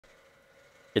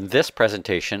In this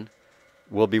presentation,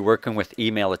 we'll be working with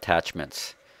email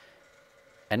attachments.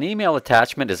 An email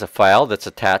attachment is a file that's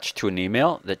attached to an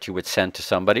email that you would send to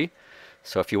somebody.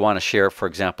 So if you want to share, for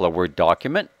example, a Word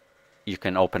document, you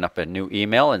can open up a new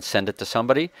email and send it to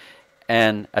somebody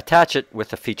and attach it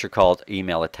with a feature called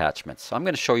email attachments. So I'm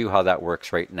going to show you how that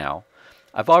works right now.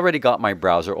 I've already got my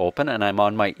browser open and I'm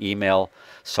on my email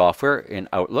software in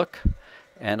Outlook,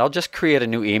 and I'll just create a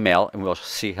new email and we'll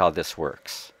see how this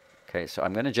works. Okay, so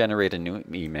I'm going to generate a new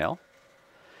email,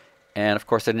 and of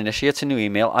course it initiates a new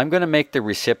email. I'm going to make the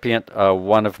recipient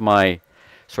one of my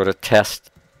sort of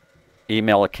test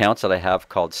email accounts that I have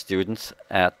called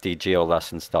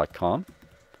students@djolessons.com,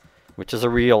 which is a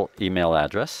real email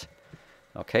address.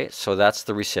 Okay, so that's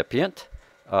the recipient.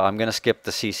 I'm going to skip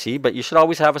the CC, but you should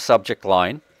always have a subject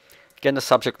line. Again, the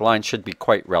subject line should be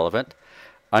quite relevant.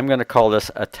 I'm going to call this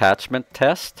attachment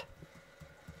test.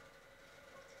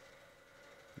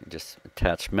 Just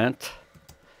attachment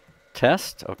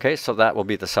test. Okay, so that will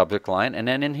be the subject line. And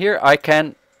then in here, I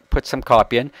can put some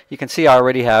copy in. You can see I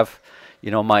already have,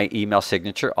 my email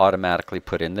signature automatically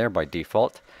put in there by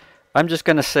default. I'm just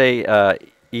going to say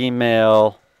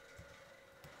email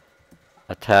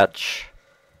attachment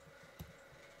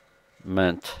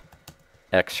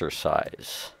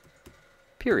exercise,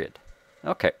 period.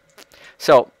 Okay,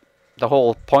 so the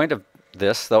whole point of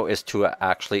this, though, is to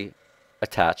actually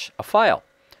attach a file.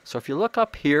 So if you look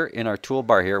up here in our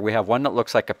toolbar here, we have one that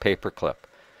looks like a paper clip.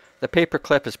 The paper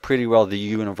clip is pretty well the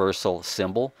universal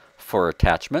symbol for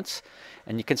attachments.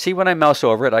 And you can see when I mouse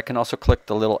over it, I can also click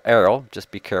the little arrow. Just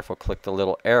be careful, click the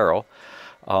little arrow.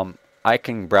 I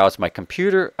can browse my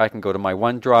computer, I can go to my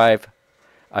OneDrive,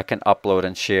 I can upload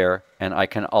and share, and I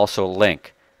can also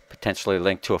link, potentially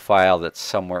link to a file that's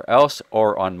somewhere else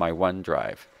or on my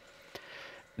OneDrive.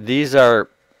 These are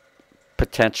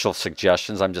potential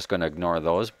suggestions. I'm just going to ignore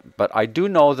those, but I do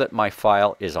know that my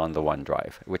file is on the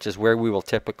OneDrive, which is where we will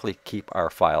typically keep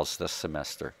our files this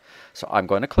semester. So I'm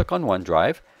going to click on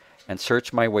OneDrive and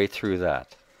search my way through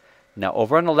that. Now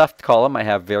over on the left column I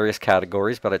have various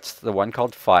categories, but it's the one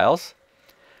called Files,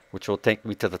 which will take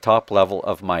me to the top level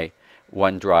of my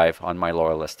OneDrive on my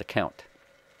Loyalist account.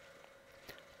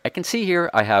 I can see here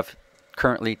I have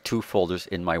currently 2 folders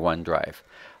in my OneDrive.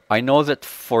 I know that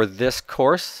for this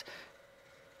course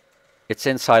it's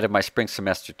inside of my spring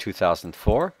semester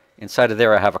 2004. Inside of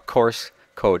there I have a course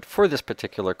code for this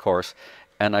particular course,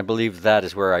 and I believe that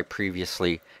is where I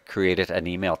previously created an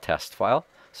email test file.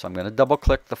 So I'm going to double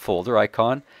click the folder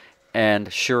icon,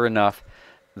 and sure enough,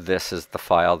 this is the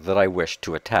file that I wish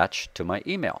to attach to my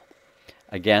email.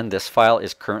 Again, this file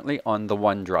is currently on the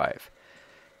OneDrive.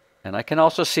 And I can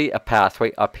also see a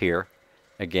pathway up here.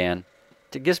 Again,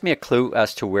 it gives me a clue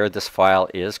as to where this file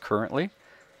is currently.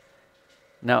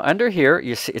 Now under here,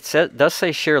 you see it does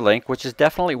say share link, which is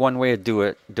definitely one way of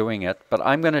doing it, but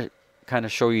I'm going to kind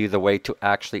of show you the way to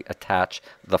actually attach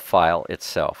the file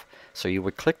itself. So you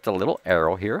would click the little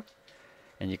arrow here,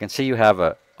 and you can see you have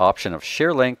an option of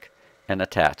share link and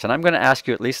attach. And I'm going to ask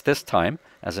you, at least this time,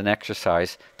 as an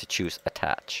exercise, to choose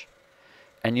attach.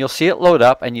 And you'll see it load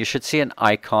up, and you should see an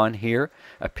icon here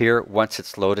appear once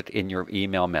it's loaded in your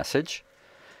email message.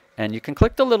 And you can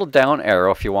click the little down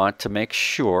arrow if you want to make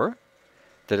sure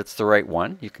that it's the right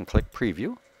one. You can click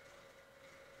preview.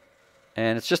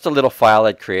 And it's just a little file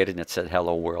I'd created, and it said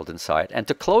hello world inside. And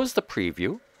to close the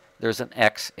preview, there's an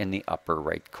X in the upper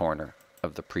right corner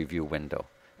of the preview window.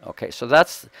 Okay, so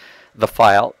that's the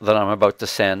file that I'm about to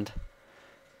send.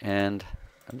 And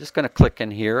I'm just going to click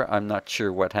in here. I'm not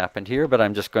sure what happened here, but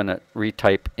I'm just going to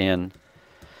retype in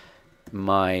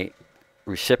my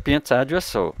recipient's address.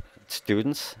 So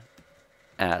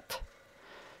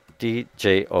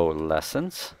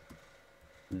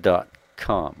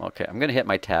students@djolessons.com. Okay, I'm going to hit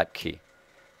my tab key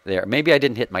there. Maybe I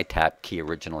didn't hit my tab key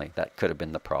originally. That could have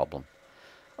been the problem.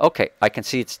 Okay, I can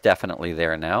see it's definitely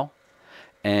there now.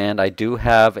 And I do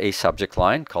have a subject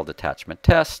line called attachment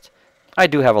test. I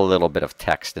do have a little bit of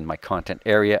text in my content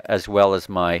area, as well as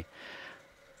my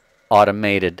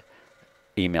automated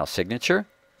email signature.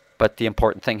 But the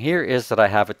important thing here is that I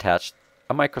have attached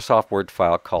a Microsoft Word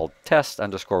file called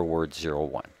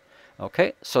test_word01.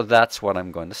 Okay, so that's what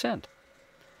I'm going to send.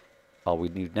 All we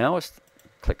need now is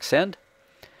click send.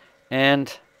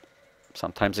 And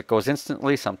sometimes it goes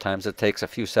instantly, sometimes it takes a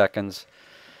few seconds,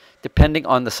 depending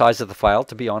on the size of the file,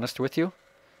 to be honest with you.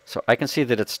 So I can see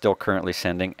that it's still currently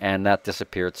sending, and that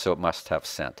disappeared, so it must have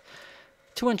sent.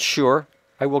 To ensure,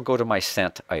 I will go to my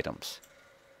sent items.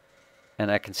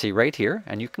 And I can see right here,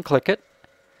 and you can click it,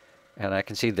 and I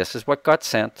can see this is what got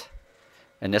sent,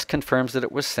 and this confirms that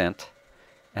it was sent,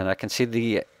 and I can see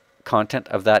the content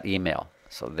of that email.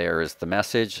 So there is the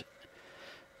message,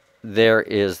 there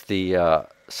is the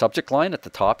subject line at the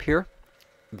top here.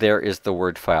 There is the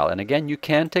Word file. And again, you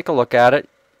can take a look at it.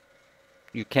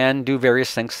 You can do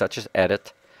various things such as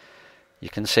edit. You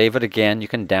can save it again. You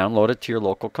can download it to your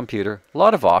local computer. A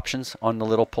lot of options on the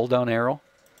little pull down arrow.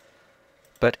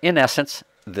 But in essence,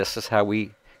 this is how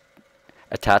we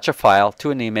attach a file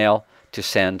to an email to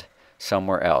send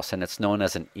somewhere else. And it's known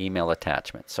as an email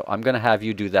attachment. So I'm going to have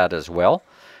you do that as well.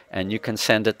 And you can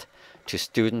send it to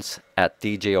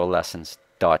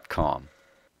students@djolessons.com.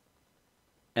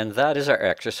 And that is our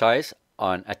exercise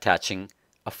on attaching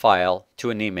a file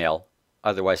to an email,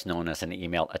 otherwise known as an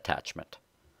email attachment.